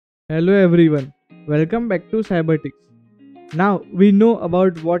Hello everyone, welcome back to Cybertix. Now we know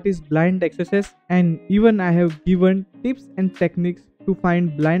about what is blind XSS and even I have given tips and techniques to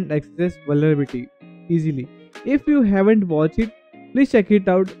find blind XSS vulnerability easily. If you haven't watched it, please check it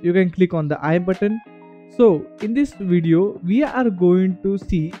out. You can click on the I button. So in this video, we are going to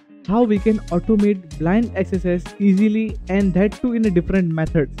see how we can automate blind XSS easily and that too in a different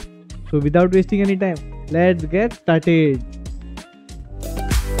methods. So without wasting any time, let's get started.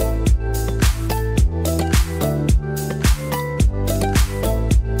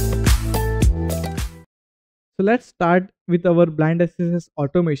 So let's start with our blind XSS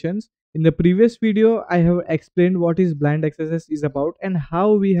automations. In the previous video, I have explained what is blind XSS is about and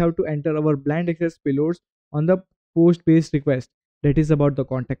how we have to enter our blind XSS payloads on the post-based request. That is about the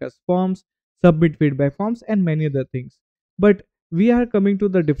contact us forms, submit feedback forms, and many other things. But we are coming to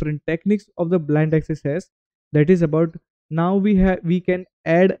the different techniques of the blind XSS. That is about now we can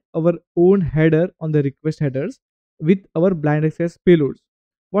add our own header on the request headers with our blind XSS payloads.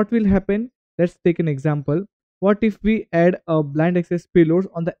 What will happen? Let's take an example. What if we add a blind access payload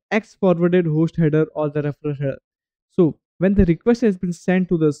on the X forwarded host header or the reference header? So when the request has been sent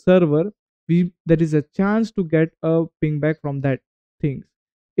to the server, there is a chance to get a ping back from that things.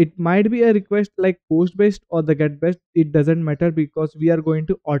 It might be a request like post based or the get based. It doesn't matter because we are going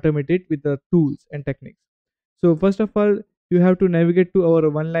to automate it with the tools and techniques. So first of all, you have to navigate to our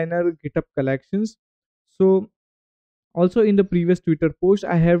one-liner GitHub collections. So also in the previous Twitter post,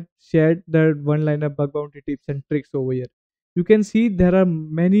 I have shared the one-liner bug bounty tips and tricks over here. You can see there are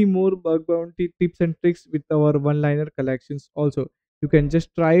many more bug bounty tips and tricks with our one-liner collections also. You can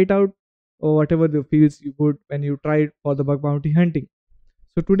just try it out or whatever the feels you good when you try it for the bug bounty hunting.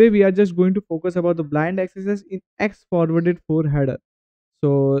 So today we are just going to focus about the blind accesses in X forwarded for header.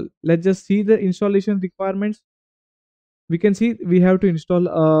 So let's just see the installation requirements. We can see we have to install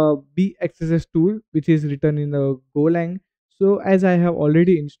a 𝑣xss tool which is written in the Golang. So as I have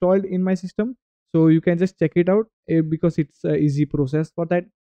already installed in my system, so you can just check it out because it's a easy process for that.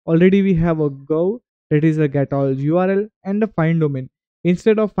 Already we have a go, that is a get all URL and a find domain.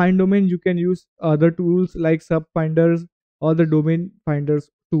 Instead of find domain, you can use other tools like sub finders or the domain finders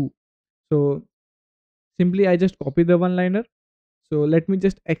too. So simply I just copy the one liner. So let me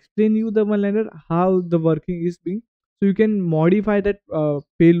just explain you the one liner how the working is being. So you can modify that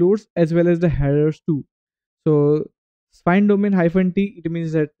payloads as well as the headers too. So find domain -t, it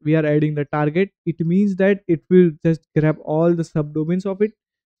means that we are adding the target. It means that it will just grab all the subdomains of it.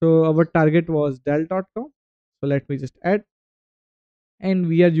 So our target was del.com. So let me just add, and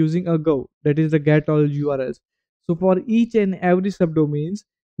we are using a go, that is the get all URLs. So for each and every subdomains,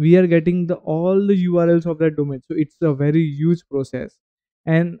 we are getting the all the URLs of that domain. So it's a very huge process.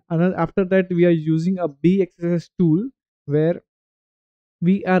 And another, after that we are using a 𝑣xss tool where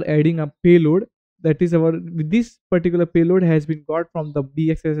we are adding a payload. That is our, this particular payload has been got from the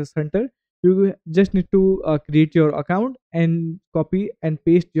𝑣xss hunter. You just need to create your account and copy and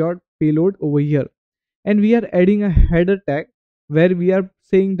paste your payload over here. And we are adding a header tag where we are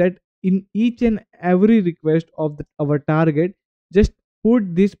saying that in each and every request of our target, just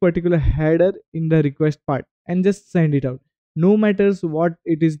put this particular header in the request part and just send it out, no matters what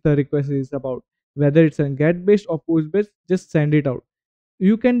it is the request is about, whether it's a get based or post based, just send it out.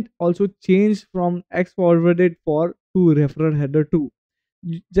 You can also change from X forwarded for to referral header too.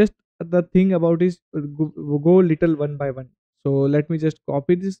 Just the thing about is go little one by one. So let me just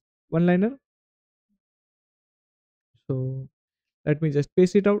copy this one liner. So let me just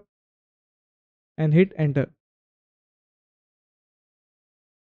paste it out and hit enter.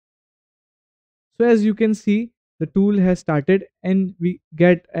 So as you can see, the tool has started and we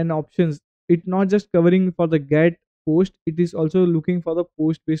get an options. It's not just covering for the get post, it is also looking for the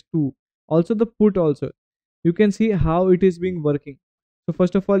post based too. Also the put also. You can see how it is being working. So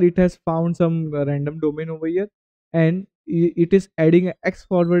first of all, it has found some random domain over here and it is adding a X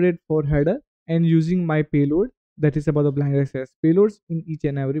forwarded for header and using my payload, that is about the blind access payloads in each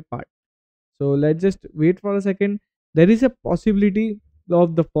and every part. So let's just wait for a second. There is a possibility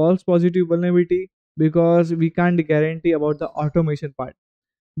of the false positive vulnerability because we can't guarantee about the automation part.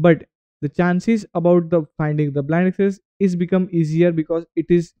 But the chances about the finding the blind access is become easier because it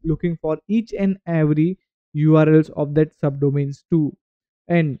is looking for each and every URLs of that subdomains too.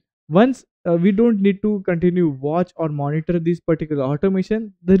 And once we don't need to continue watch or monitor this particular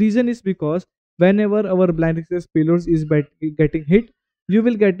automation. The reason is because whenever our blind access payloads is getting hit, you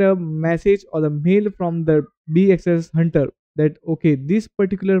will get a message or a mail from the 𝑣xss hunter that okay, this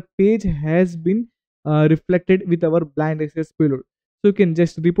particular page has been reflected with our blind access payload. So you can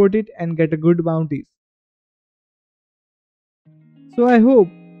just report it and get a good bounties. So I hope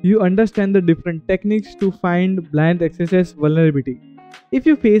you understand the different techniques to find blind XSS vulnerability. If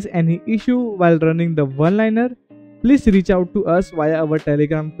you face any issue while running the one-liner, please reach out to us via our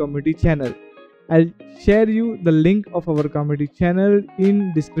Telegram community channel. I'll share you the link of our community channel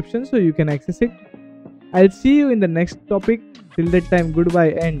in description so you can access it. I'll see you in the next topic. Till that time,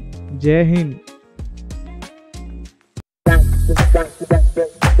 goodbye and Jai Hind.